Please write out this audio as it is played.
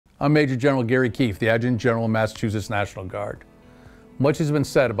I'm Major General Gary Keefe, the Adjutant General of Massachusetts National Guard. Much has been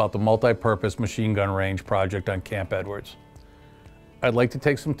said about the multi-purpose machine gun range project on Camp Edwards. I'd like to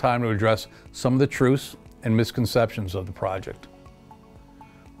take some time to address some of the truths and misconceptions of the project.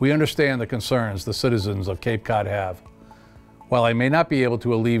 We understand the concerns the citizens of Cape Cod have. While I may not be able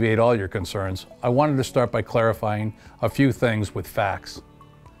to alleviate all your concerns, I wanted to start by clarifying a few things with facts.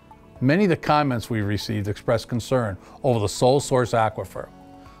 Many of the comments we received expressed concern over the sole source aquifer.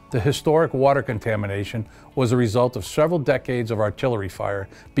 The historic water contamination was a result of several decades of artillery fire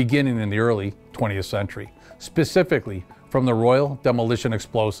beginning in the early 20th century, specifically from the Royal Demolition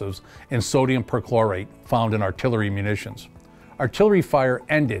Explosives and sodium perchlorate found in artillery munitions. Artillery fire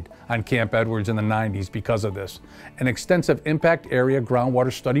ended on Camp Edwards in the 90s because of this. An extensive impact area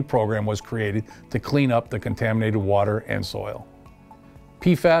groundwater study program was created to clean up the contaminated water and soil.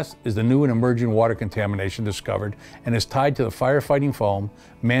 PFAS is the new and emerging water contamination discovered and is tied to the firefighting foam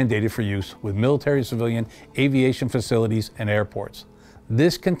mandated for use with military and civilian aviation facilities and airports.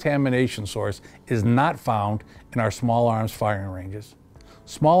 This contamination source is not found in our small arms firing ranges.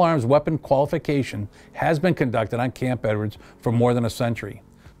 Small arms weapon qualification has been conducted on Camp Edwards for more than a century.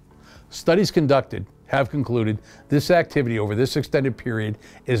 Studies conducted have concluded this activity over this extended period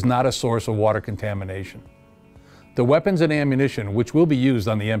is not a source of water contamination. The weapons and ammunition which will be used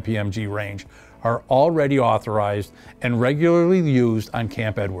on the MPMG range are already authorized and regularly used on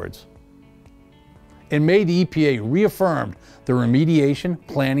Camp Edwards. In May, the EPA reaffirmed the remediation,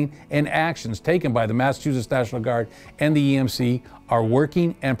 planning, and actions taken by the Massachusetts National Guard and the EMC are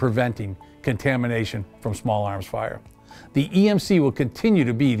working and preventing contamination from small arms fire. The EMC will continue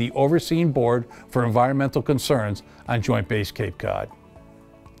to be the overseeing board for environmental concerns on Joint Base Cape Cod.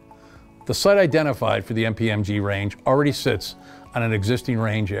 The site identified for the MPMG range already sits on an existing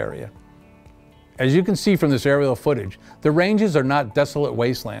range area. As you can see from this aerial footage, the ranges are not desolate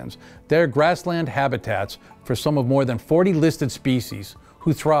wastelands. They're grassland habitats for some of more than 40 listed species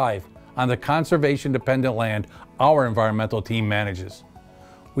who thrive on the conservation-dependent land our environmental team manages.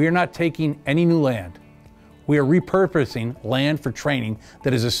 We are not taking any new land. We are repurposing land for training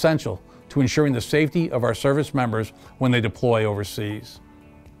that is essential to ensuring the safety of our service members when they deploy overseas.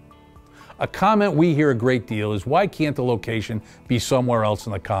 A comment we hear a great deal is, why can't the location be somewhere else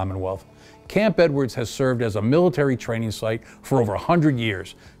in the Commonwealth? Camp Edwards has served as a military training site for over 100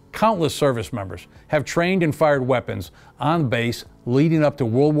 years. Countless service members have trained and fired weapons on base leading up to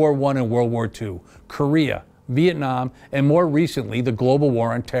World War I and World War II, Korea, Vietnam, and more recently, the global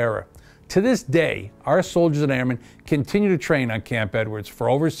war on terror. To this day, our soldiers and airmen continue to train on Camp Edwards for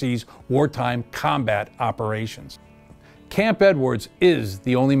overseas wartime combat operations. Camp Edwards is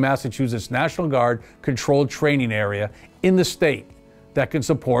the only Massachusetts National Guard controlled training area in the state that can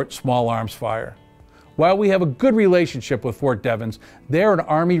support small arms fire. While we have a good relationship with Fort Devens, they're an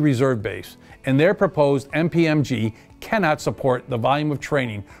Army Reserve base, and their proposed MPMG cannot support the volume of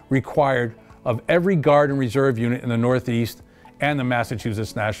training required of every Guard and Reserve unit in the Northeast and the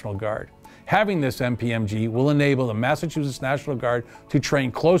Massachusetts National Guard. Having this MPMG will enable the Massachusetts National Guard to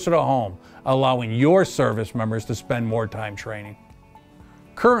train closer to home, allowing your service members to spend more time training.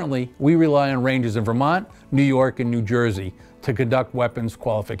 Currently, we rely on ranges in Vermont, New York, and New Jersey to conduct weapons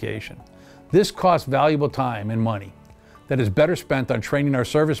qualification. This costs valuable time and money that is better spent on training our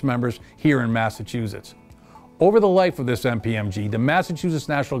service members here in Massachusetts. Over the life of this MPMG, the Massachusetts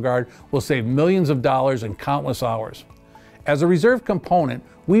National Guard will save millions of dollars and countless hours. As a reserve component,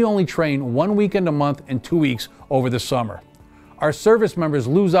 we only train 1 weekend a month and 2 weeks over the summer. Our service members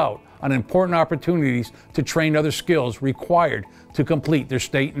lose out on important opportunities to train other skills required to complete their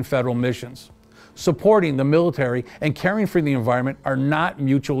state and federal missions. Supporting the military and caring for the environment are not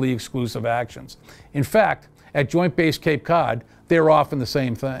mutually exclusive actions. In fact, at Joint Base Cape Cod, they are often the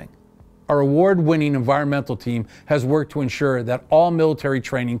same thing. Our award-winning environmental team has worked to ensure that all military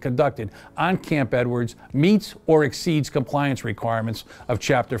training conducted on Camp Edwards meets or exceeds compliance requirements of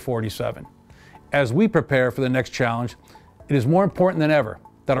Chapter 47. As we prepare for the next challenge, it is more important than ever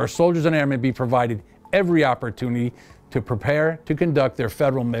that our soldiers and airmen be provided every opportunity to prepare to conduct their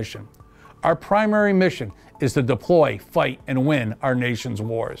federal mission. Our primary mission is to deploy, fight, and win our nation's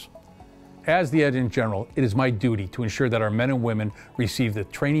wars. As the Adjutant General, it is my duty to ensure that our men and women receive the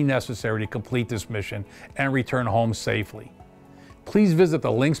training necessary to complete this mission and return home safely. Please visit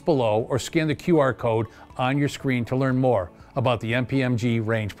the links below or scan the QR code on your screen to learn more about the MPMG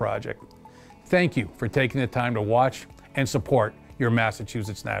Range project. Thank you for taking the time to watch and support your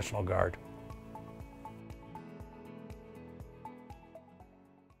Massachusetts National Guard.